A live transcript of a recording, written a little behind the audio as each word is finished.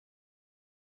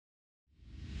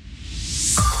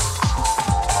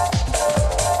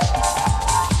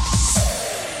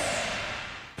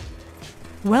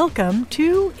Welcome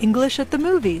to English at the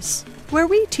Movies, where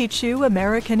we teach you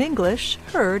American English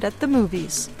heard at the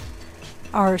movies.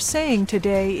 Our saying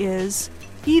today is,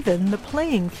 even the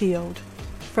playing field,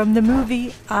 from the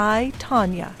movie I,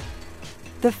 Tonya.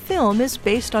 The film is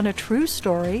based on a true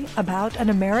story about an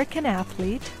American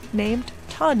athlete named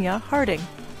Tonya Harding.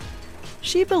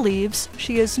 She believes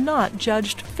she is not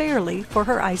judged fairly for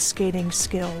her ice skating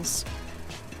skills.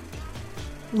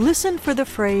 Listen for the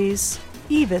phrase,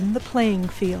 even the playing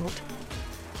field.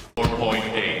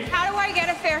 4.8. How do I get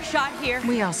a fair shot here?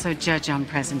 We also judge on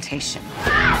presentation.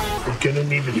 We're gonna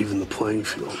need to even the playing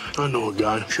field. I know a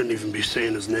guy, shouldn't even be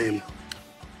saying his name.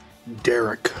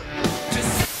 Derek.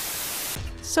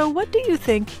 So what do you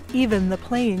think even the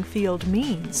playing field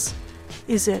means?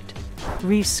 Is it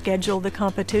reschedule the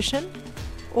competition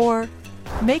or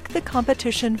make the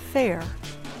competition fair?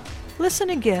 Listen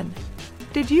again.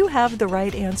 Did you have the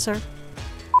right answer?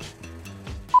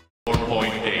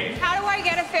 4.8. How do I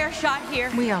get a fair shot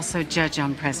here? We also judge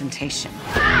on presentation.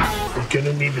 We're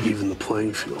gonna need to even the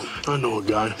playing field. I know a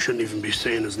guy, shouldn't even be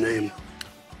saying his name.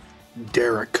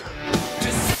 Derek.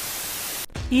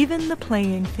 Even the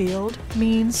playing field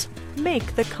means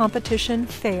make the competition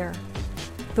fair.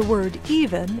 The word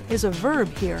even is a verb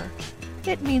here.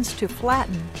 It means to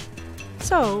flatten.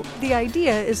 So, the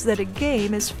idea is that a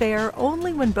game is fair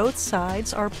only when both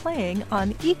sides are playing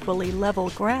on equally level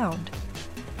ground.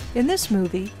 In this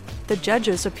movie, the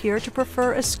judges appear to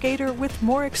prefer a skater with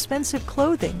more expensive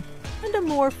clothing and a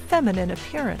more feminine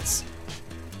appearance.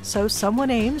 So someone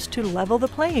aims to level the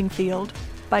playing field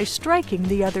by striking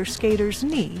the other skater's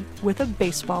knee with a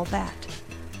baseball bat.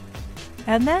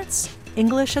 And that's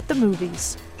English at the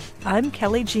Movies. I'm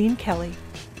Kelly Jean Kelly.